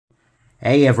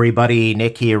Hey everybody,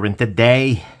 Nick here, and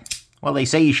today, well, they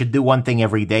say you should do one thing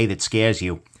every day that scares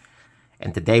you.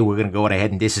 And today we're going to go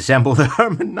ahead and disassemble the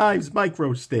Herman Knives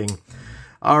Micro Sting.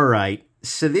 All right,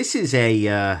 so this is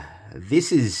a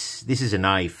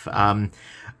knife.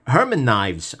 Herman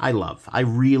Knives, I love. I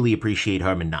really appreciate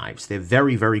Herman Knives. They're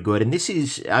very, very good. And this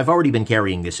is, I've already been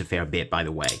carrying this a fair bit, by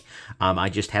the way. I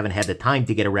just haven't had the time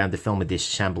to get around to film a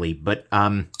disassembly. But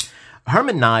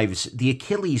Herman Knives, the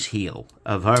Achilles heel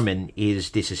of Herman is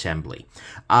disassembly.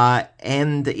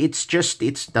 And it's just,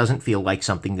 it doesn't feel like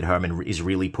something that Herman is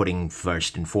really putting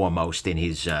first and foremost in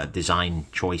his design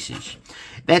choices.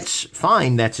 That's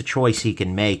fine, that's a choice he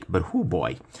can make, but hoo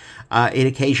boy, it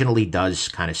occasionally does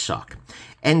kind of suck.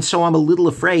 And so I'm a little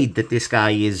afraid that this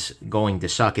guy is going to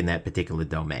suck in that particular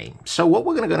domain. So what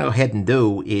we're going to go ahead and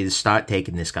do is start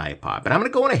taking this guy apart. But I'm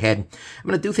going to go ahead, I'm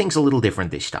going to do things a little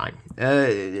different this time.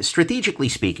 Strategically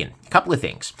speaking, a couple of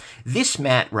things. This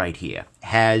mat right here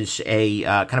has a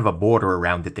kind of a border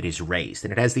around it that is raised.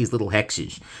 And it has these little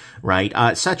hexes, right?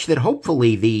 Such that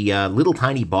hopefully the little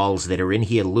tiny balls that are in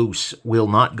here loose will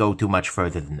not go too much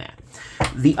further than that.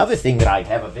 The other thing that I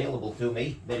have available to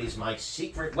me that is my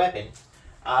secret weapon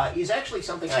is actually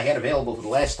something I had available for the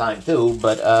last time too,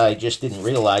 but I just didn't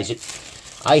realize it.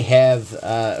 I have,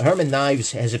 Herman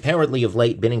Knives has apparently of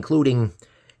late been including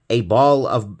a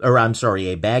bag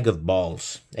of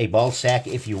balls. A ball sack,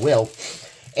 if you will.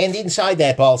 And inside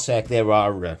that ball sack there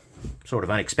are, sort of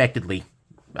unexpectedly,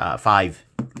 5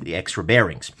 extra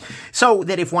bearings. So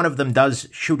that if one of them does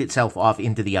shoot itself off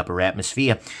into the upper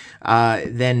atmosphere,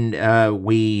 then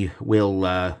we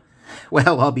will...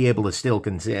 well, I'll be able to still,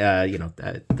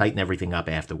 tighten everything up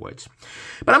afterwards.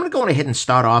 But I'm going to go ahead and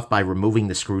start off by removing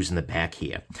the screws in the back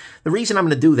here. The reason I'm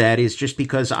going to do that is just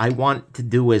because I want to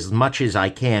do as much as I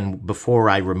can before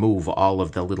I remove all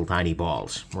of the little tiny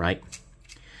balls, right?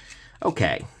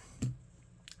 Okay.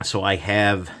 So I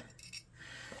have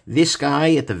this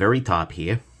guy at the very top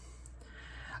here.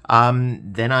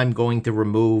 Then I'm going to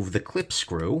remove the clip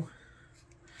screw,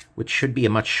 which should be a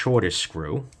much shorter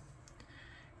screw.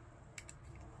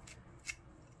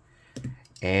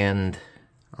 And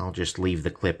I'll just leave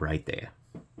the clip right there.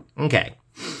 Okay.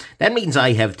 That means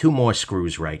I have 2 more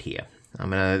screws right here. I'm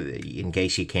going to, in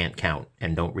case you can't count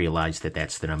and don't realize that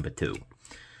that's the number 2.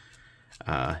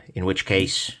 In which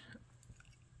case,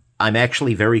 I'm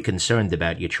actually very concerned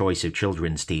about your choice of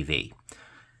children's TV.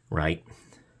 Right?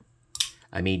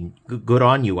 I mean, good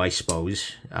on you, I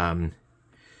suppose.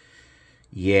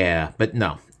 Yeah, but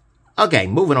no. Okay,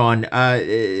 moving on.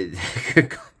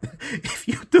 If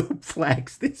YouTube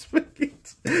flags this, you're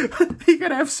going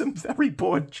to have some very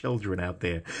bored children out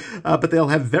there. But they'll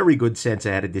have very good sense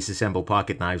of how to disassemble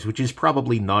pocket knives, which is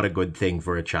probably not a good thing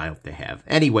for a child to have.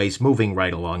 Anyways, moving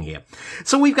right along here.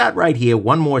 So we've got right here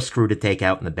 1 more screw to take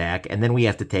out in the back, and then we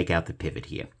have to take out the pivot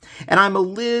here. And I'm a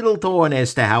little torn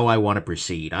as to how I want to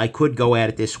proceed. I could go at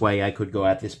it this way, I could go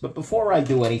at this, but before I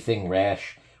do anything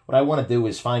rash, what I want to do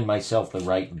is find myself the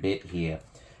right bit here.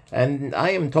 And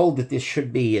I am told that this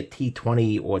should be a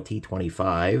T20 or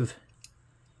T25.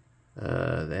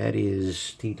 That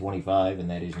is T25, and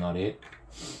that is not it.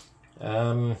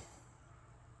 Come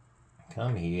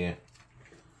here.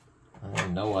 I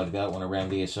know I've got one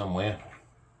around here somewhere.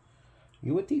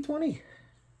 You a T20?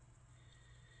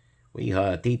 We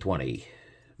are T20.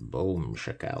 Boom,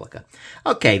 shakalaka.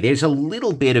 Okay, there's a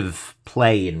little bit of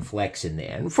play and flex in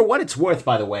there. And for what it's worth,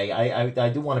 by the way, I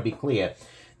do want to be clear.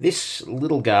 This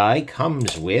little guy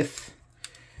comes with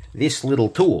this little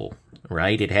tool,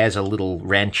 right? It has a little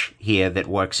wrench here that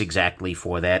works exactly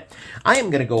for that. I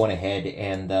am going to go on ahead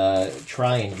and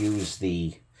try and use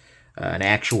an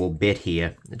actual bit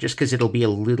here, just because it'll be a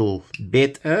little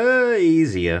bit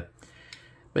easier.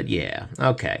 But yeah,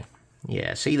 okay.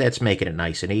 Yeah, see, that's making it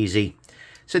nice and easy.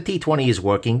 So T20 is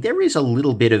working. There is a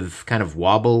little bit of kind of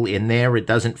wobble in there. It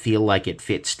doesn't feel like it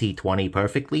fits T20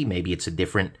 perfectly. Maybe it's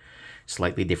a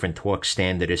slightly different torque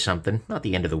standard or something. Not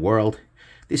the end of the world.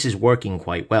 This is working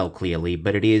quite well, clearly,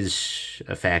 but it is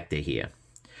a factor here.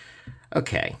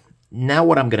 Okay, now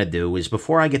what I'm going to do is,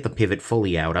 before I get the pivot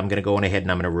fully out, I'm going to go on ahead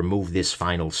and I'm going to remove this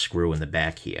final screw in the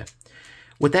back here.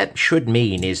 What that should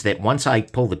mean is that once I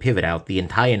pull the pivot out, the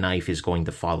entire knife is going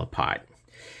to fall apart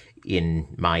in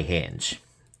my hands.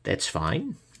 That's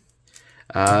fine.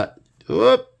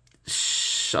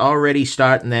 Oops, already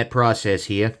starting that process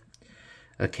here.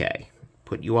 Okay.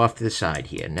 Put you off to the side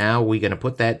here. Now we're going to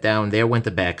put that down. There went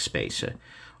the backspacer.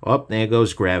 Oh, there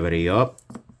goes gravity. Oh,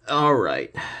 all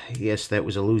right. Yes, that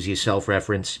was a lose yourself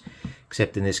reference,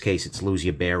 except in this case it's lose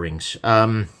your bearings.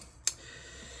 Oh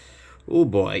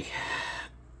boy.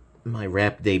 my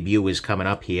rap debut is coming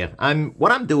up here.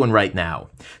 What I'm doing right now.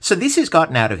 So this has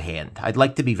gotten out of hand. I'd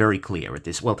like to be very clear at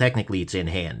this. Well, technically it's in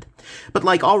hand. But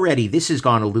like already, this has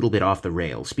gone a little bit off the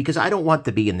rails because I don't want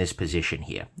to be in this position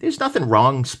here. There's nothing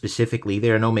wrong specifically.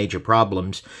 There are no major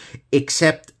problems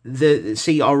except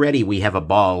see, already we have a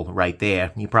ball right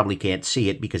there. You probably can't see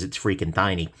it because it's freaking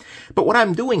tiny. But what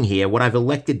I'm doing here, what I've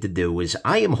elected to do is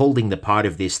I am holding the part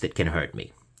of this that can hurt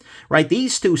me. Right,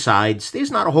 these two sides,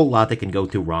 there's not a whole lot that can go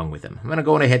too wrong with them. I'm going to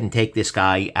go ahead and take this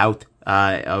guy out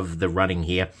of the running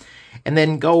here, and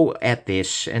then go at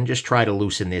this and just try to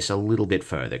loosen this a little bit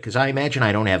further, because I imagine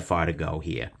I don't have far to go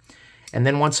here. And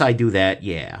then once I do that,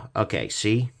 yeah, okay,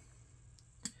 see?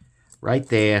 Right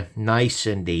there, nice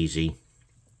and easy.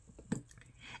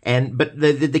 But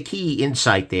the key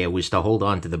insight there was to hold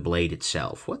on to the blade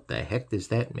itself. What the heck does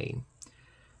that mean?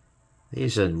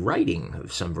 There's a writing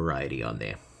of some variety on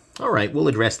there. All right, we'll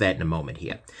address that in a moment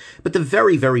here. But the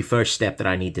very, very first step that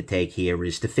I need to take here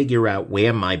is to figure out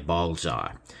where my balls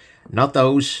are. Not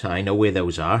those. I know where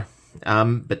those are.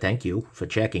 But thank you for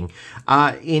checking.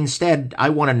 Instead, I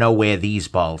want to know where these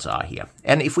balls are here.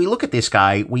 And if we look at this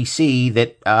guy, we see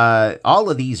that all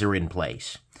of these are in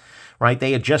place. Right?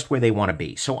 They are just where they want to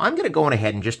be. So I'm going to go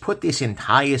ahead and just put this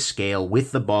entire scale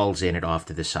with the balls in it off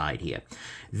to the side here.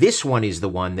 This one is the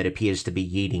one that appears to be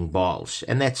yeeting balls,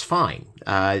 and that's fine.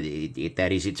 That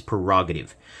is its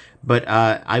prerogative. But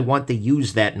I want to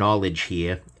use that knowledge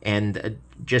here and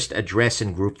just address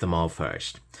and group them all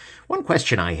first. One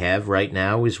question I have right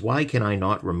now is why can I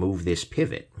not remove this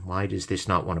pivot? Why does this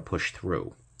not want to push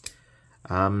through?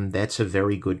 That's a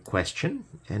very good question,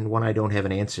 and one I don't have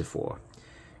an answer for.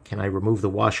 Can I remove the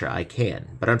washer? I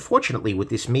can. But unfortunately, what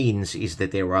this means is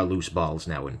that there are loose balls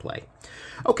now in play.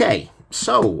 Okay,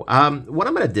 so what I'm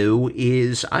going to do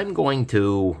is I'm going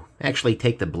to actually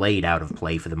take the blade out of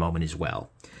play for the moment as well.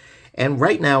 And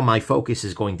right now, my focus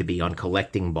is going to be on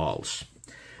collecting balls.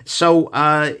 So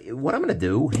what I'm going to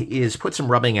do is put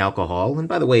some rubbing alcohol. And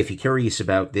by the way, if you're curious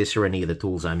about this or any of the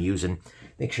tools I'm using,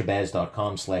 think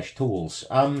shabazz.com/tools.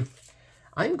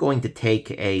 I'm going to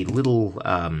take a little...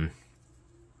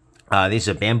 this is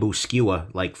a bamboo skewer,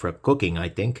 like for cooking, I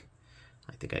think.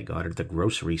 I think I got it at the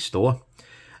grocery store.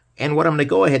 And what I'm going to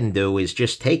go ahead and do is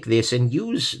just take this and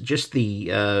use just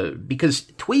the... because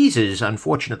tweezers,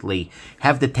 unfortunately,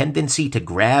 have the tendency to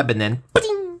grab and then...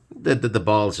 the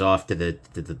balls off to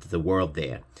the world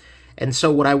there. And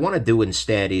so what I want to do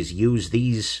instead is use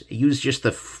just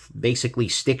the basically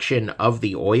stiction of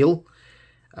the oil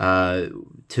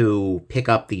to pick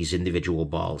up these individual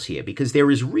balls here, because there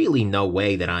is really no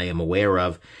way that I am aware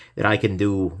of that I can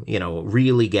do, you know,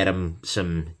 really get them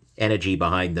some energy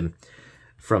behind them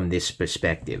from this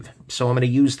perspective. So I'm going to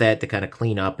use that to kind of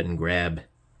clean up and grab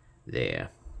there.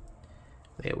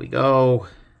 There we go.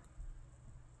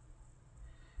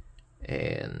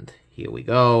 And here we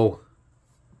go.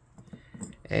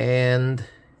 And...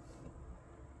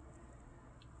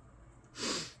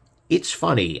 it's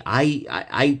funny,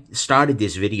 I started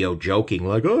this video joking,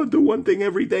 like, oh, do one thing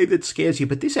every day that scares you,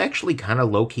 but this actually kind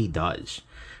of low-key does,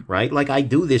 right? Like, I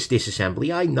do this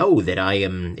disassembly, I know that I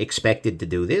am expected to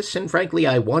do this, and frankly,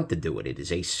 I want to do it. It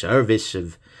is a service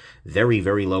of very,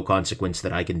 very low consequence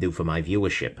that I can do for my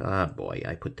viewership. Ah, boy,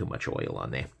 I put too much oil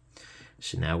on there.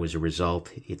 So now, as a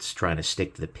result, it's trying to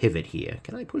stick to the pivot here.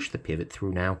 Can I push the pivot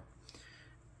through now?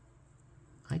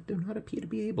 I do not appear to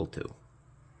be able to.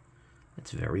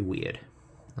 That's very weird.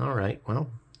 All right, well,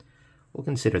 we'll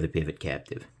consider the pivot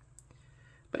captive.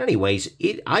 But anyways,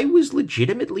 I was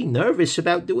legitimately nervous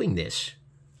about doing this.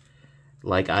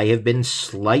 Like, I have been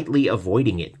slightly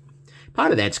avoiding it.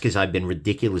 Part of that's because I've been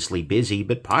ridiculously busy,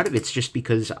 but part of it's just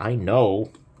because I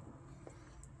know...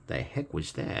 the heck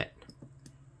was that?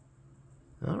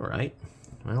 All right,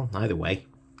 well, either way.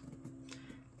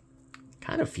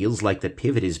 Kind of feels like the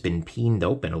pivot has been peened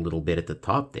open a little bit at the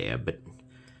top there, but...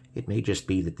 it may just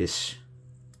be that this...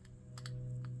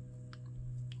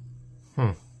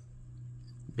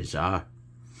 bizarre.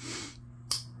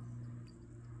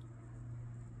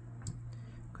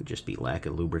 Could just be lack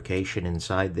of lubrication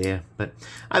inside there. But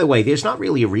either way, there's not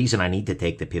really a reason I need to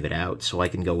take the pivot out, so I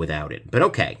can go without it. But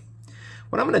okay.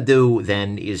 What I'm going to do,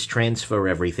 then, is transfer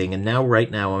everything. And now, right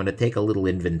now, I'm going to take a little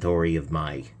inventory of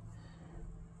my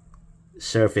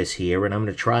surface here. And I'm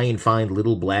going to try and find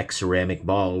little black ceramic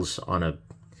balls on a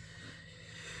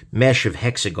mesh of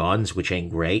hexagons, which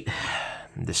ain't great.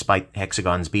 Despite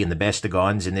hexagons being the best of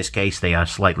gons, in this case, they are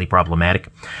slightly problematic.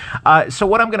 So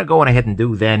what I'm going to go on ahead and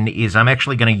do then is I'm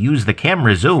actually going to use the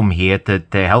camera zoom here to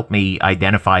help me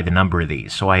identify the number of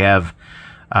these. So I have,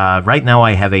 right now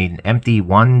I have an empty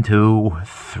 1, 2,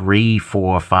 3,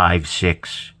 4, 5,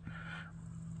 6,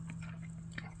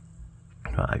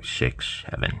 5, 6,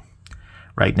 7.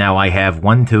 Right now I have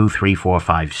 1, 2, 3, 4,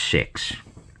 5, 6.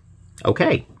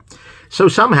 Okay, so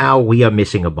somehow we are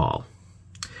missing a ball.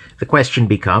 The question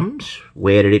becomes,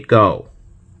 where did it go?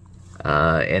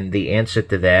 And the answer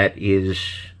to that is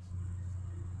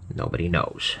nobody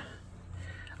knows.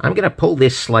 I'm going to pull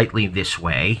this slightly this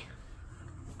way.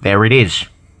 There it is.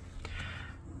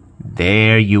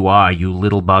 There you are, you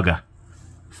little bugger.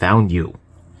 Found you.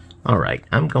 All right,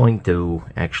 I'm going to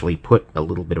actually put a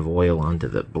little bit of oil onto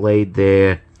the blade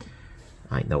there.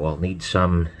 I know I'll need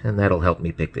some, and that'll help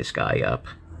me pick this guy up.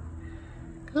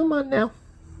 Come on now.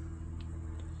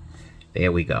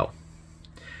 There we go.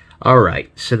 All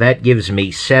right, so that gives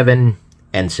me 7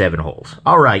 and 7 holes.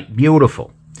 All right,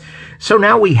 beautiful. So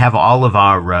now we have all of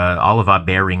our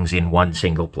bearings in one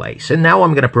single place, and now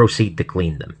I'm going to proceed to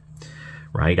clean them.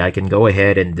 Right, I can go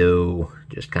ahead and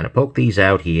just kind of poke these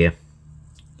out here.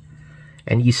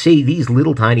 And you see, these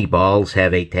little tiny balls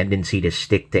have a tendency to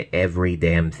stick to every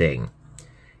damn thing.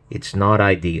 It's not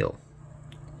ideal.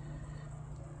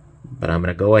 But I'm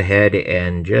going to go ahead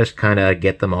and just kind of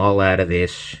get them all out of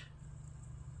this.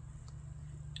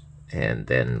 And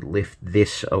then lift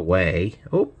this away.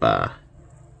 Opa.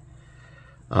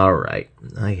 All right.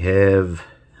 I have...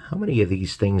 How many of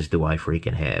these things do I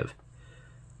freaking have?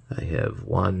 I have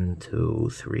 1, 2,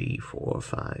 3, 4,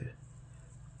 5...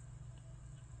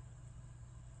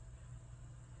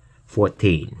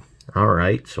 14. All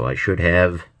right, so I should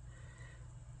have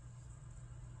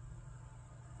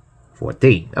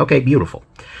 14. Okay, beautiful.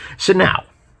 So now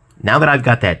that I've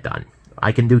got that done,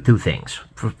 I can do two things.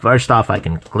 First off, I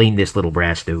can clean this little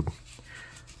brass dude.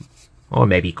 Or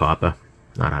maybe copper.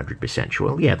 Not 100%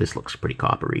 sure. Yeah, this looks pretty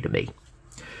coppery to me.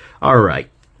 All right.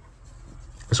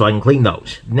 So I can clean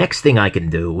those. Next thing I can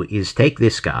do is take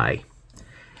this guy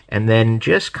and then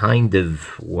just kind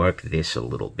of work this a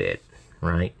little bit,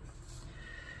 right?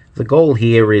 The goal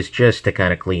here is just to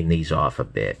kind of clean these off a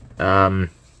bit. And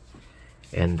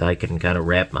I can kind of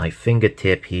wrap my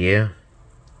fingertip here.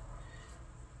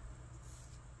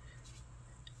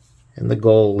 And the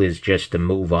goal is just to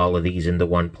move all of these into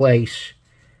one place.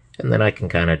 And then I can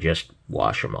kind of just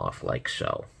wash them off like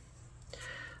so.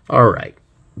 All right.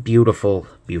 Beautiful,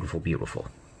 beautiful, beautiful.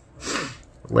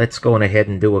 Let's go on ahead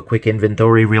and do a quick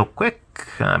inventory real quick.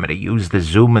 I'm going to use the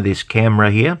zoom of this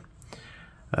camera here.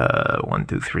 1,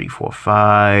 2, 3, 4,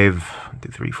 5. 1,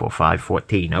 2, 3, 4, 5,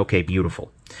 14. Okay,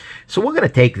 beautiful. So we're going to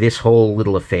take this whole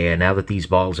little affair, now that these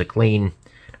balls are clean,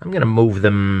 I'm going to move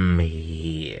them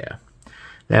here.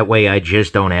 That way I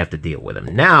just don't have to deal with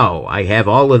them. Now I have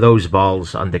all of those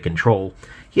balls under control.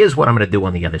 Here's what I'm going to do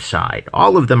on the other side.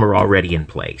 All of them are already in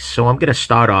place. So I'm going to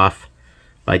start off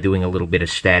by doing a little bit of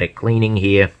static cleaning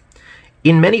here.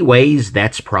 In many ways,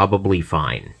 that's probably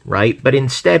fine, right? But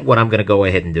instead, what I'm going to go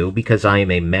ahead and do, because I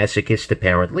am a masochist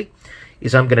apparently,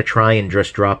 is I'm going to try and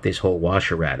just drop this whole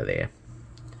washer out of there.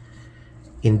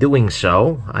 In doing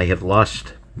so, I have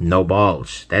lost no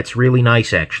balls. That's really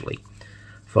nice, actually.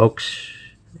 Folks,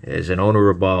 as an owner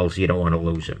of balls, you don't want to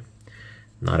lose them.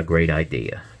 Not a great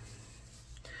idea.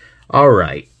 All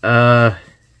right. They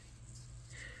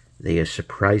are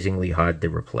surprisingly hard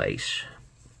to replace.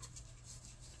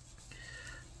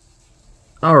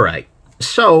 All right,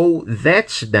 so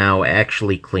that's now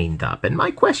actually cleaned up. And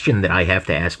my question that I have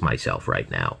to ask myself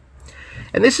right now,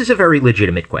 and this is a very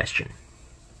legitimate question.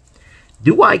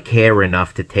 Do I care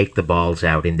enough to take the balls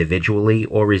out individually,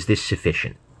 or is this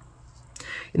sufficient?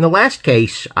 In the last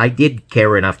case, I did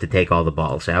care enough to take all the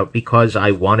balls out because I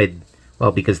wanted,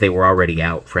 well, because they were already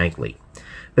out, frankly.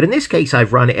 But in this case,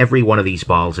 I've run every one of these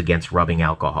balls against rubbing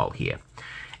alcohol here.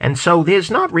 And so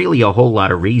there's not really a whole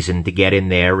lot of reason to get in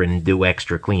there and do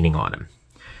extra cleaning on them.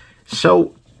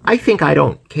 So I think I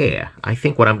don't care. I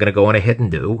think what I'm going to go on ahead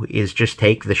and do is just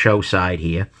take the show side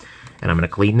here, and I'm going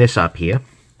to clean this up here.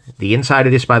 The inside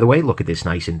of this, by the way, look at this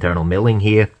nice internal milling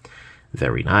here.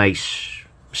 Very nice.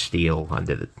 Steel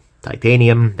under the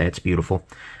titanium. That's beautiful.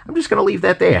 I'm just going to leave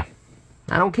that there.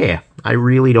 I don't care. I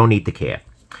really don't need to care.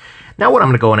 Now what I'm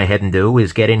going to go on ahead and do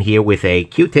is get in here with a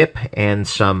Q-tip and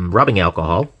some rubbing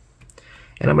alcohol.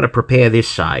 And I'm going to prepare this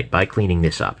side by cleaning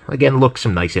this up. Again, look,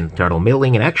 some nice internal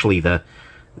milling. And actually, the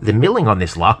milling on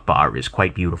this lock bar is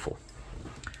quite beautiful.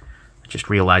 I just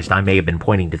realized I may have been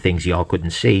pointing to things y'all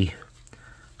couldn't see.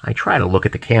 I try to look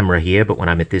at the camera here, but when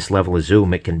I'm at this level of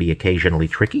zoom, it can be occasionally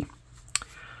tricky.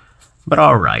 But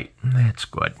all right, that's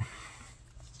good.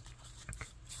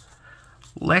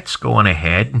 Let's go on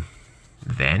ahead,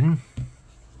 then,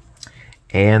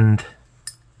 and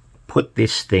put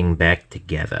this thing back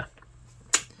together.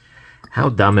 How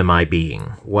dumb am I being?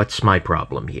 What's my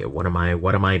problem here? What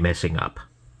am I messing up?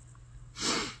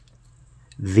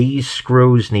 These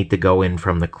screws need to go in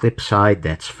from the clip side.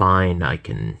 That's fine. I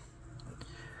can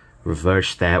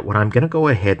reverse that. What I'm going to go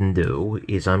ahead and do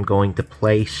is I'm going to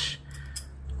place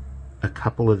a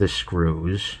couple of the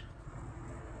screws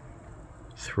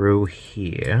through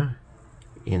here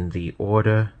in the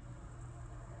order.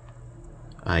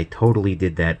 I totally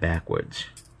did that backwards.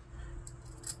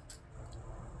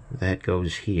 That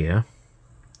goes here,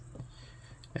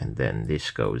 and then this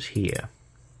goes here.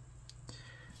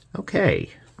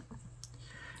 Okay,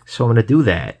 so I'm going to do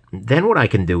that. Then what I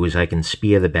can do is I can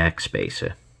spear the back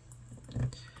spacer,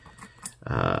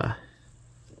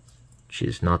 which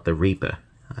is not the Reaper.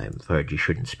 I've heard you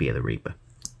shouldn't spear the Reaper.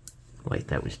 Wait,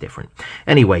 that was different.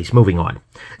 Anyways, moving on.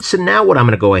 So now what I'm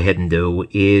going to go ahead and do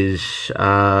is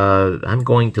I'm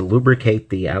going to lubricate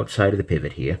the outside of the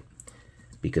pivot here,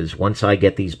 because once I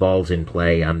get these balls in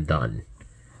play, I'm done.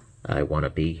 I want to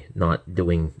be not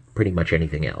doing pretty much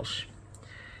anything else.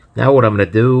 Now what I'm going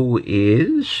to do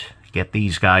is get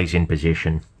these guys in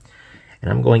position, and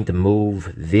I'm going to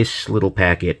move this little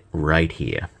packet right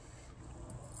here.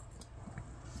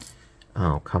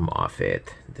 Oh, come off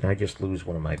it. Did I just lose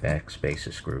one of my back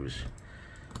spacer screws?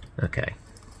 Okay.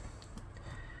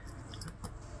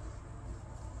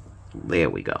 There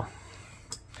we go.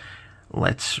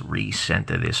 Let's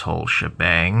recenter this whole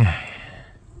shebang.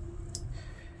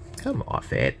 Come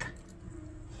off it.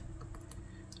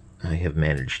 I have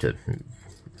managed to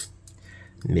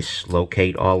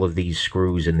mislocate all of these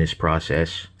screws in this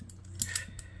process.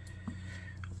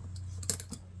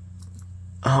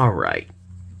 All right.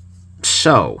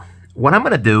 So, what I'm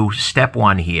going to do, step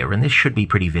one here, and this should be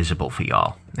pretty visible for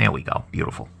y'all. There we go.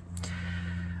 Beautiful.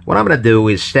 What I'm going to do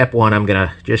is, step one, I'm going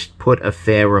to just put a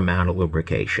fair amount of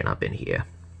lubrication up in here.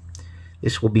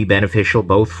 This will be beneficial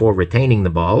both for retaining the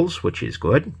balls, which is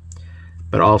good,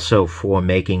 but also for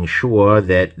making sure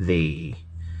that the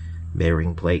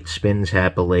bearing plate spins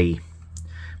happily.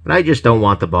 But I just don't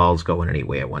want the balls going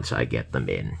anywhere once I get them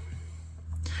in.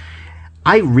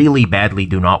 I really badly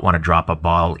do not want to drop a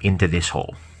ball into this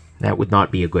hole. That would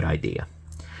not be a good idea.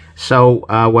 So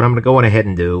what I'm going to go ahead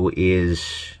and do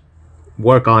is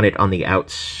work on it on the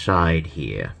outside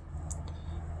here.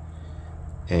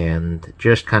 And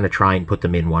just kind of try and put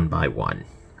them in one by one.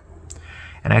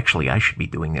 And actually, I should be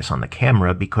doing this on the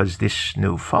camera because this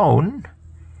new phone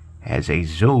has a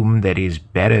zoom that is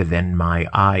better than my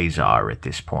eyes are at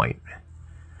this point.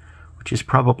 Which is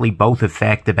probably both a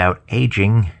fact about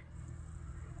aging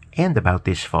and about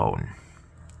this phone.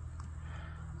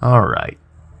 Alright.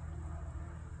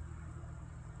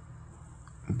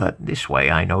 But this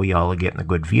way I know y'all are getting a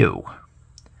good view.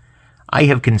 I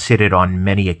have considered on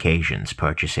many occasions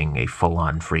purchasing a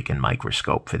full-on freaking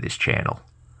microscope for this channel.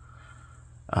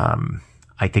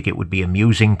 I think it would be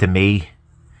amusing to me,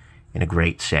 in a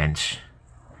great sense,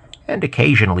 and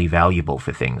occasionally valuable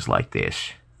for things like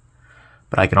this.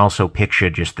 But I can also picture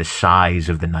just the size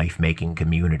of the knife-making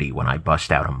community when I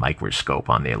bust out a microscope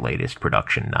on their latest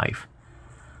production knife.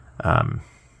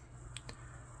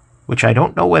 Which I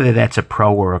don't know whether that's a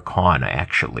pro or a con,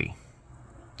 actually.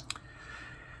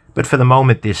 But for the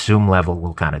moment, this zoom level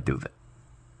will kind of do that.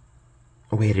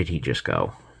 Where did he just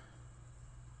go?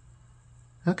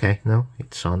 Okay, no,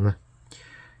 it's on the...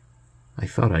 I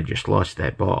thought I just lost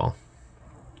that ball.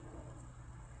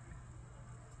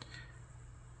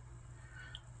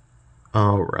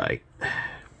 Alright.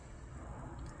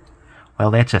 Well,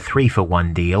 that's a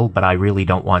 3-for-1 deal, but I really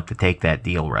don't want to take that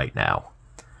deal right now.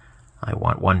 I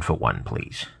want 1-for-1,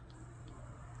 please.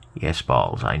 Yes,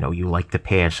 balls, I know you like to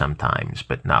pair sometimes,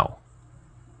 but no.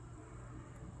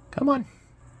 Come on.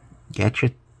 Get you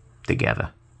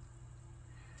together.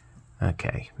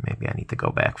 Okay, maybe I need to go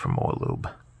back for more lube.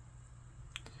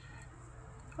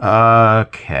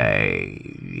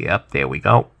 Okay, yep, there we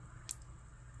go.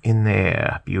 In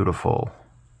there, beautiful.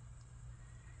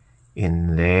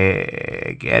 In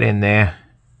there, get in there,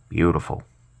 beautiful.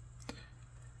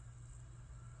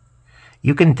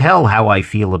 You can tell how I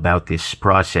feel about this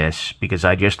process because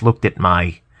I just looked at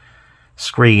my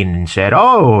screen and said,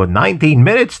 oh, 19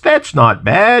 minutes, that's not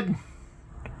bad.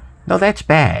 No, that's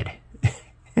bad.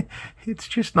 It's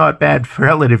just not bad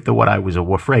relative to what I was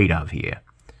afraid of here.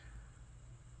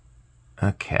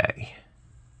 Okay.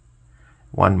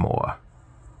 One more.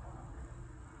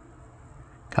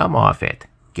 Come off it.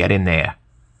 Get in there.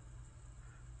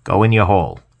 Go in your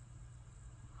hole.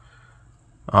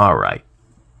 All right.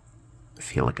 I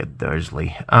feel like a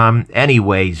Dursley.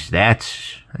 Anyways,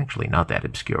 that's actually not that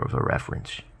obscure of a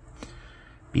reference.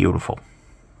 Beautiful.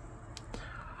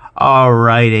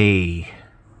 Alrighty.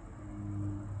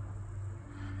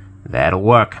 That'll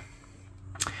work.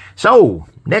 So,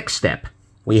 next step.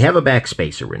 We have a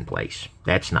backspacer in place.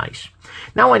 That's nice.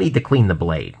 Now I need to clean the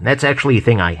blade. That's actually a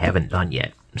thing I haven't done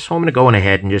yet. So I'm going to go on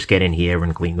ahead and just get in here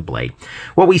and clean the blade.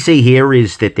 What we see here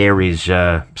is that there is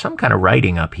some kind of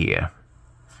writing up here.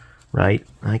 Right?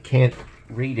 I can't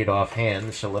read it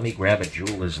offhand, so let me grab a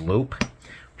jeweler's loop,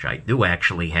 which I do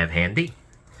actually have handy.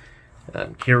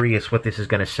 I'm curious what this is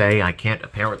going to say. I can't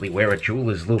apparently wear a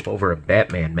jeweler's loop over a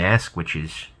Batman mask, which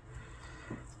is,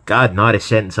 God, not a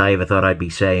sentence I ever thought I'd be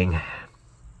saying.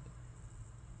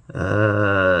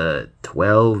 12D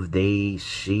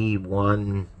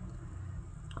C1.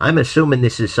 I'm assuming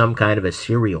this is some kind of a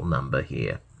serial number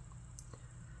here.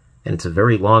 And it's a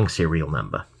very long serial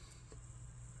number.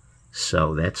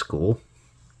 So that's cool.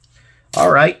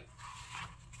 Alright.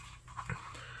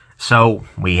 So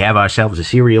we have ourselves a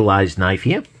serialized knife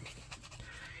here.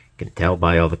 You can tell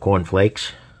by all the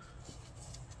cornflakes.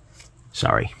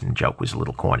 Sorry, the joke was a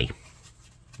little corny.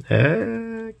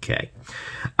 Okay.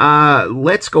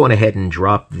 Let's go on ahead and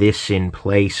drop this in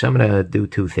place. I'm going to do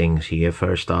two things here.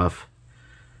 First off,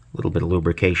 a little bit of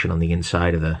lubrication on the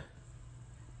inside of the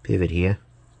pivot here.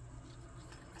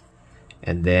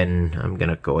 And then I'm going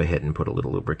to go ahead and put a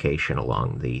little lubrication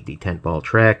along the detent ball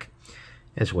track,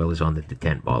 as well as on the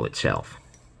detent ball itself.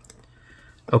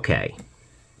 Okay.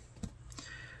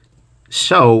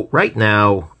 So, right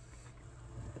now,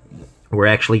 we're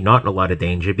actually not in a lot of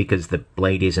danger because the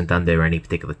blade isn't under any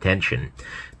particular tension,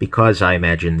 because I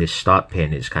imagine this stop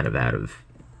pin is kind of out of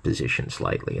position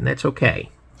slightly, and that's okay.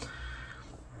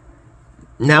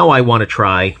 Now I want to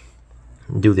try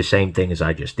and do the same thing as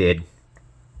I just did,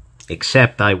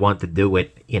 except I want to do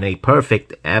it in a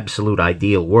perfect, absolute,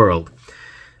 ideal world.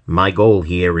 My goal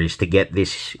here is to get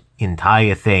this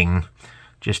entire thing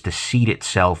just to seat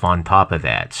itself on top of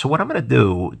that. So what I'm going to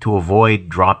do to avoid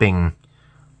dropping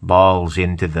balls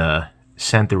into the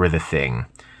center of the thing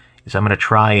is I'm going to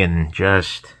try and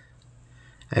just...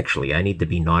 Actually, I need to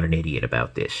be not an idiot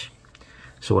about this.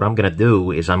 So what I'm going to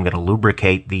do is I'm going to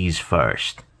lubricate these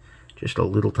first. Just a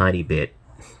little tiny bit.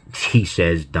 He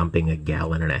says dumping 1.5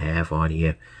 gallons on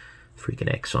here.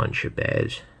 Freaking Exxon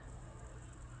Shabazz.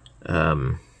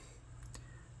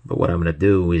 But what I'm going to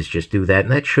do is just do that,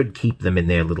 and that should keep them in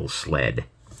their little sled.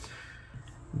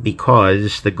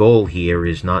 Because the goal here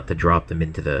is not to drop them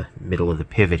into the middle of the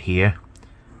pivot here.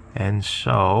 And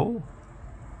so...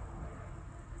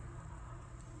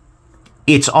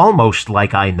 it's almost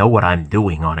like I know what I'm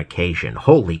doing on occasion.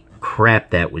 Holy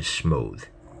crap, that was smooth.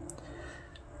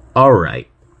 Alright.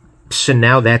 So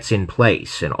now that's in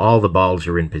place, and all the balls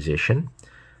are in position.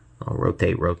 I'll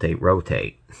rotate, rotate,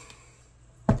 rotate.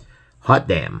 Hot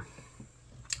damn.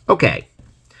 Okay.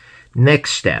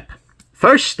 Next step.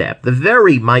 First step,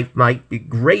 my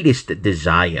greatest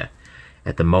desire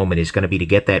at the moment is going to be to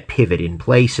get that pivot in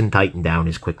place and tighten down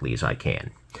as quickly as I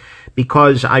can.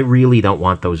 Because I really don't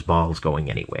want those balls going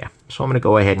anywhere. So I'm going to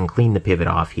go ahead and clean the pivot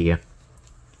off here.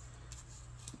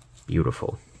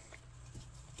 Beautiful.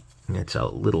 That's a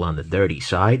little on the dirty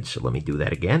side, so let me do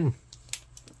that again.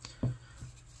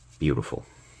 Beautiful.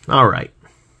 Alright.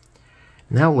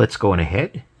 Now let's go on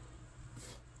ahead.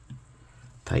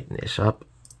 Tighten this up.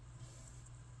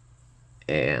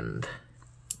 And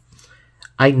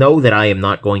I know that I am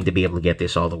not going to be able to get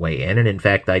this all the way in, and in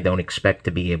fact I don't expect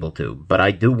to be able to, but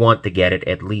I do want to get it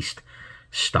at least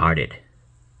started.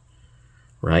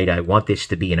 Right? I want this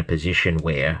to be in a position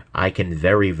where I can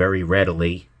very, very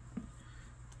readily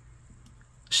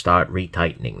start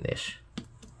retightening this.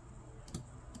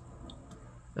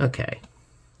 Okay.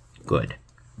 Good.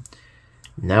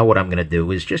 Now what I'm going to do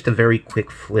is just a very quick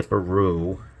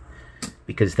flipperoo,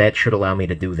 because that should allow me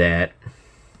to do that.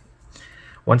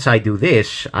 Once I do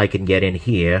this, I can get in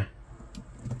here,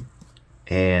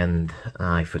 and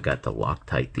I forgot to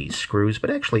Loctite these screws, but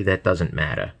actually that doesn't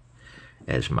matter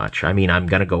as much. I mean, I'm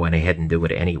going to go in ahead and do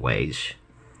it anyways,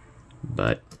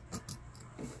 but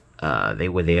they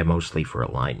were there mostly for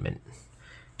alignment.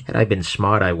 Had I been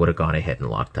smart, I would have gone ahead and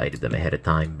Loctited them ahead of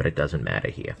time, but it doesn't matter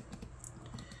here.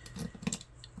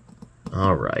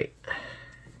 Alright.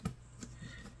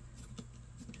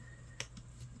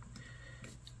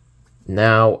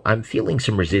 Now, I'm feeling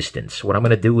some resistance. What I'm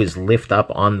going to do is lift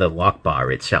up on the lock bar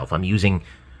itself. I'm using...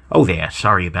 oh, there.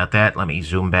 Sorry about that. Let me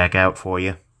zoom back out for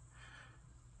you.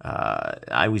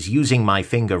 I was using my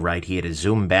finger right here to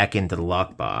zoom back into the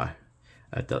lock bar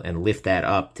and lift that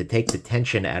up to take the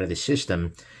tension out of the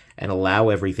system and allow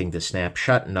everything to snap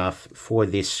shut enough for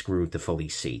this screw to fully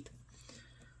seat.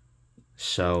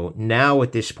 So now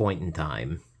at this point in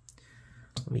time,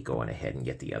 let me go on ahead and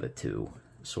get the other two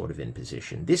sort of in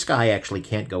position. This guy actually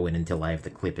can't go in until I have the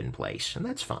clip in place, and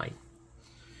that's fine.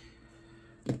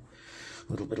 A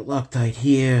little bit of Loctite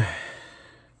here.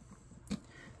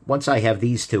 once I have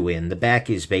these two in, the back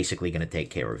is basically going to take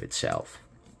care of itself.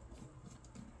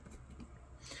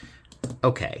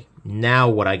 Okay, now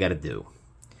what I got to do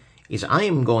is I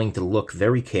am going to look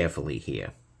very carefully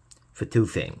here for two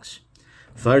things.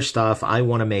 First off, I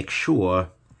want to make sure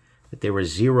that there are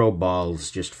 0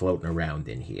 balls just floating around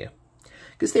in here.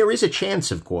 Because there is a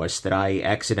chance, of course, that I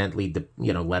accidentally,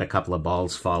 let a couple of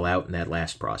balls fall out in that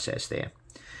last process there.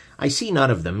 I see none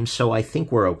of them, so I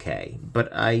think we're okay,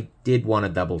 but I did want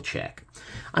to double check.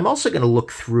 I'm also going to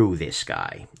look through this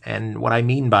guy, and what I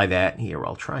mean by that, here,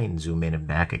 I'll try and zoom in and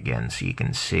back again so you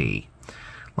can see.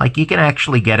 Like, you can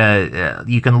actually get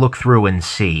you can look through and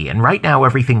see, and right now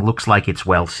everything looks like it's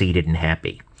well-seated and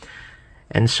happy.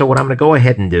 And so what I'm going to go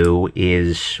ahead and do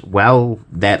is, well,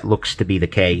 that looks to be the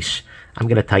case, I'm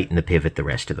going to tighten the pivot the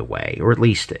rest of the way, or at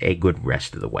least a good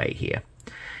rest of the way here.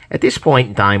 At this point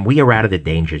in time, we are out of the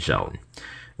danger zone,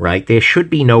 right? There should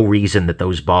be no reason that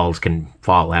those balls can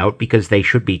fall out because they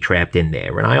should be trapped in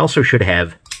there. And I also should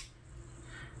have...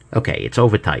 Okay, it's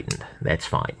over-tightened. That's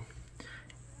fine.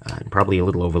 And probably a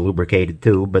little over-lubricated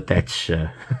too, but that's...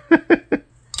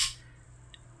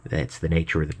 that's the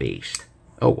nature of the beast.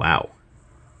 Oh, wow.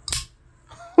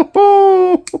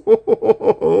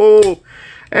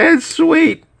 That's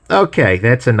sweet. Okay,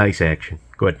 that's a nice action.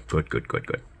 Good.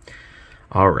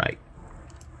 All right.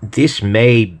 This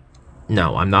may...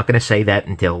 No, I'm not going to say that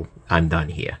until I'm done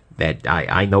here. That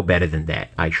I know better than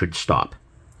that. I should stop.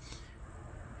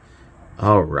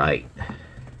 All right. I'm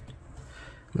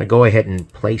going to go ahead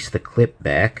and place the clip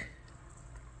back.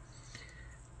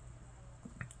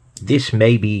 This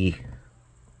may be...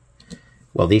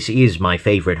 Well, this is my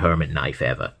favorite Herman knife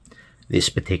ever. This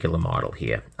particular model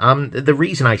here. The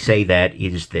reason I say that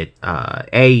is that,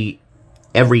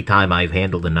 every time I've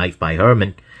handled a knife by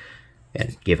Herman,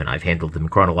 and given I've handled them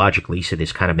chronologically, so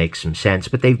this kind of makes some sense,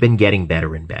 but they've been getting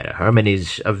better and better. Herman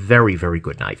is a very, very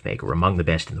good knife maker, among the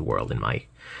best in the world in my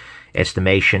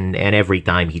estimation, and every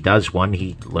time he does one,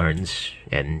 he learns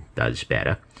and does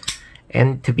better.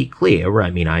 And to be clear,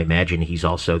 I mean, I imagine he's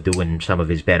also doing some of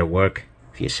his better work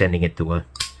if you're sending it to a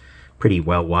pretty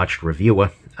well-watched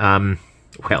reviewer.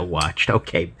 Well-watched,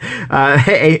 okay.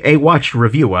 A watched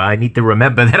reviewer. I need to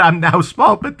remember that I'm now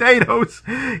small potatoes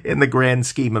in the grand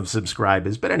scheme of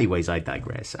subscribers. But anyways, I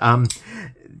digress.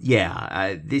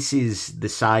 This is... The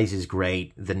size is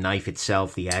great. The knife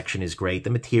itself, the action is great. The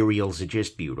materials are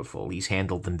just beautiful. He's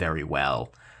handled them very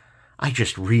well. I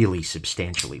just really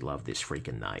substantially love this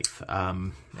freaking knife.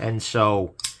 And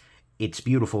so... It's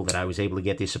beautiful that I was able to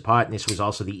get this apart, and this was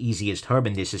also the easiest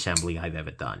Herman disassembly I've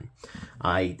ever done.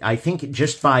 I think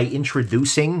just by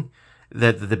introducing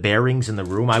the bearings in the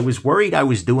room, I was worried I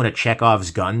was doing a Chekhov's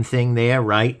gun thing there,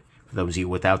 right? For those of you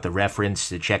without the reference,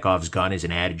 the Chekhov's gun is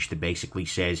an adage that basically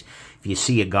says, if you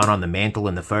see a gun on the mantle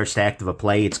in the first act of a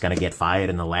play, it's going to get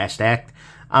fired in the last act.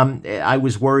 I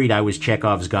was worried I was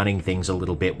Chekhov's gunning things a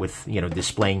little bit with,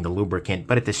 displaying the lubricant,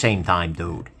 but at the same time,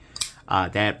 dude,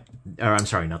 I'm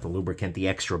sorry, not the lubricant, the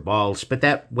extra balls, but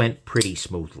that went pretty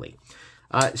smoothly.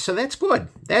 So that's good.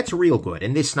 That's real good.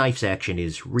 And this knife's action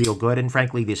is real good, and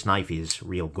frankly, this knife is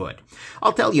real good.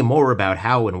 I'll tell you more about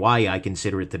how and why I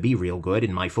consider it to be real good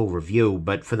in my full review,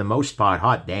 but for the most part,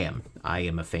 hot damn, I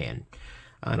am a fan.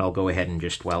 And I'll go ahead and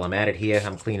just, while I'm at it here,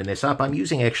 I'm cleaning this up. I'm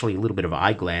using actually a little bit of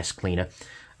eyeglass cleaner,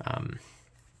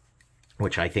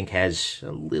 which I think has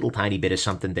a little tiny bit of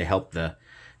something to help the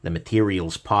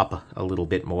materials pop a little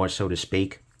bit more, so to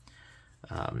speak,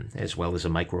 as well as a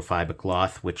microfiber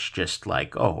cloth, which just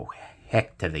like, oh,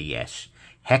 heck to the yes.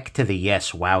 Heck to the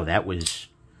yes. Wow, that was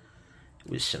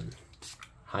some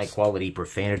high-quality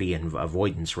profanity and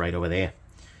avoidance right over there.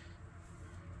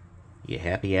 You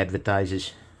happy,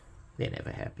 advertisers? They're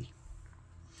never happy.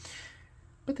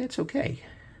 But that's okay.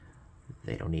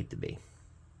 They don't need to be.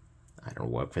 I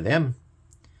don't work for them.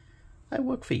 I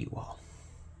work for you all.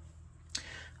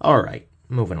 All right,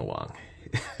 moving along.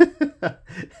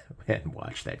 And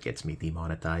watch, that gets me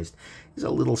demonetized. There's a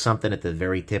little something at the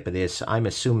very tip of this. I'm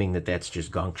assuming that that's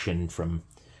just gunktion from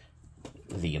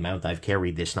the amount I've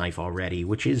carried this knife already,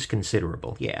 which is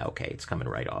considerable. Yeah, okay, it's coming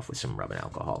right off with some rubbing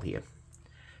alcohol here.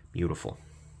 Beautiful.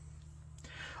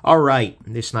 All right,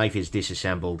 this knife is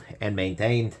disassembled and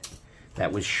maintained.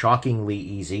 That was shockingly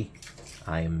easy.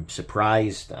 I am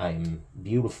surprised. I am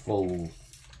beautiful.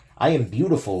 I am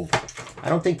beautiful. I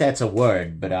don't think that's a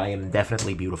word, but I am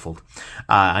definitely beautiful.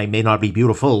 I may not be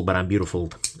beautiful, but I'm beautiful.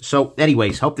 So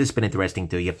anyways, hope this has been interesting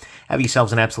to you. Have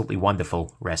yourselves an absolutely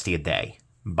wonderful rest of your day.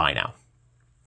 Bye now.